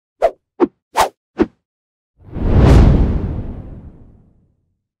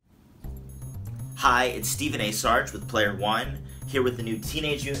Hi, it's Stephen A. Sarge with Player.One, here with the new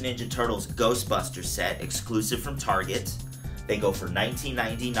Teenage Mutant Ninja Turtles Ghostbusters set, exclusive from Target. They go for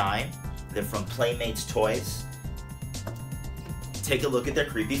 $19.99. They're from Playmates toys. Take a look at their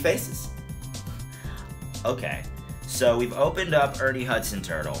creepy faces. Okay, so we've opened up Ernie Hudson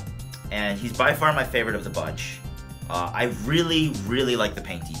Turtle, and he's by far my favorite of the bunch. I really like the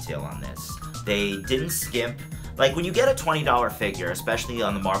paint detail on this. They didn't skimp. Like, when you get a $20 figure, especially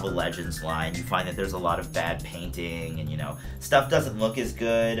on the Marvel Legends line, you find that there's a lot of bad painting and, stuff doesn't look as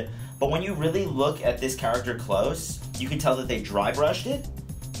good. But when you really look at this character close, you can tell that they dry brushed it,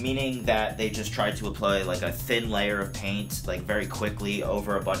 meaning that they just tried to apply like a thin layer of paint, like very quickly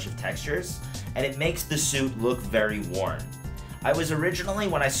over a bunch of textures, and it makes the suit look very worn. I was originally,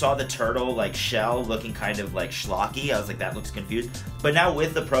 when I saw the turtle like shell looking kind of like schlocky, I was like, that looks confused. But now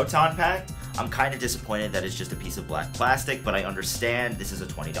with the proton pack, I'm kind of disappointed that it's just a piece of black plastic, but I understand this is a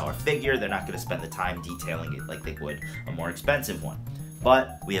 $20 figure. They're not going to spend the time detailing it like they would a more expensive one.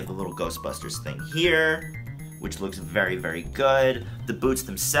 But we have the little Ghostbusters thing here, which looks very good. The boots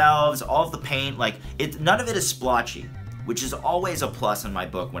themselves, all of the paint, none of it is splotchy, which is always a plus in my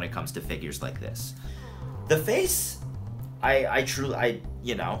book when it comes to figures like this. The face, I'm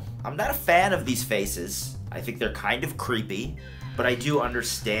not a fan of these faces. I think they're kind of creepy, but I do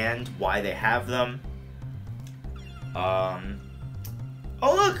understand why they have them. Oh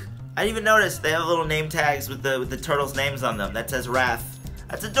look! I didn't even notice they have little name tags with the turtles' names on them. That says Raph.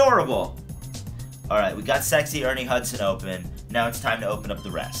 That's adorable. Alright, we got sexy Ernie Hudson open. Now it's time to open up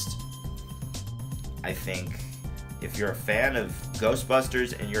the rest. I think if you're a fan of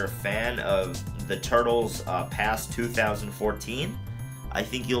Ghostbusters and you're a fan of the Turtles past 2014, I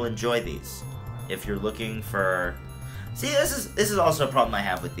think you'll enjoy these. If you're looking for... See, this is also a problem I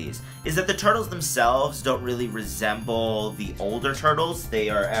have with these, is that the Turtles themselves don't really resemble the older Turtles. They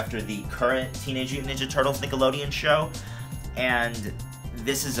are after the current Teenage Mutant Ninja Turtles Nickelodeon show, and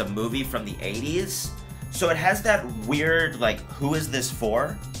this is a movie from the 80s, so it has that weird, who is this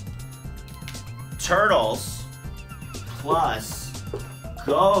for? Turtles plus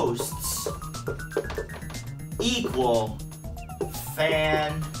ghosts equal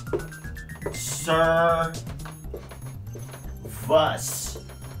fan service.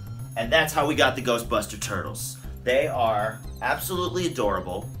 And that's how we got the Ghostbuster Turtles. They are absolutely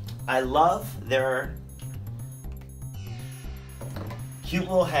adorable. I love their cute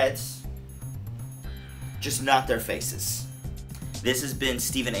little heads, just not their faces. This has been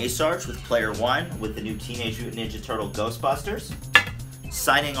Stephen A. Sarge with Player.One with the new Teenage Mutant Ninja Turtle Ghostbusters.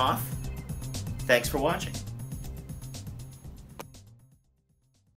 Signing off. Thanks for watching.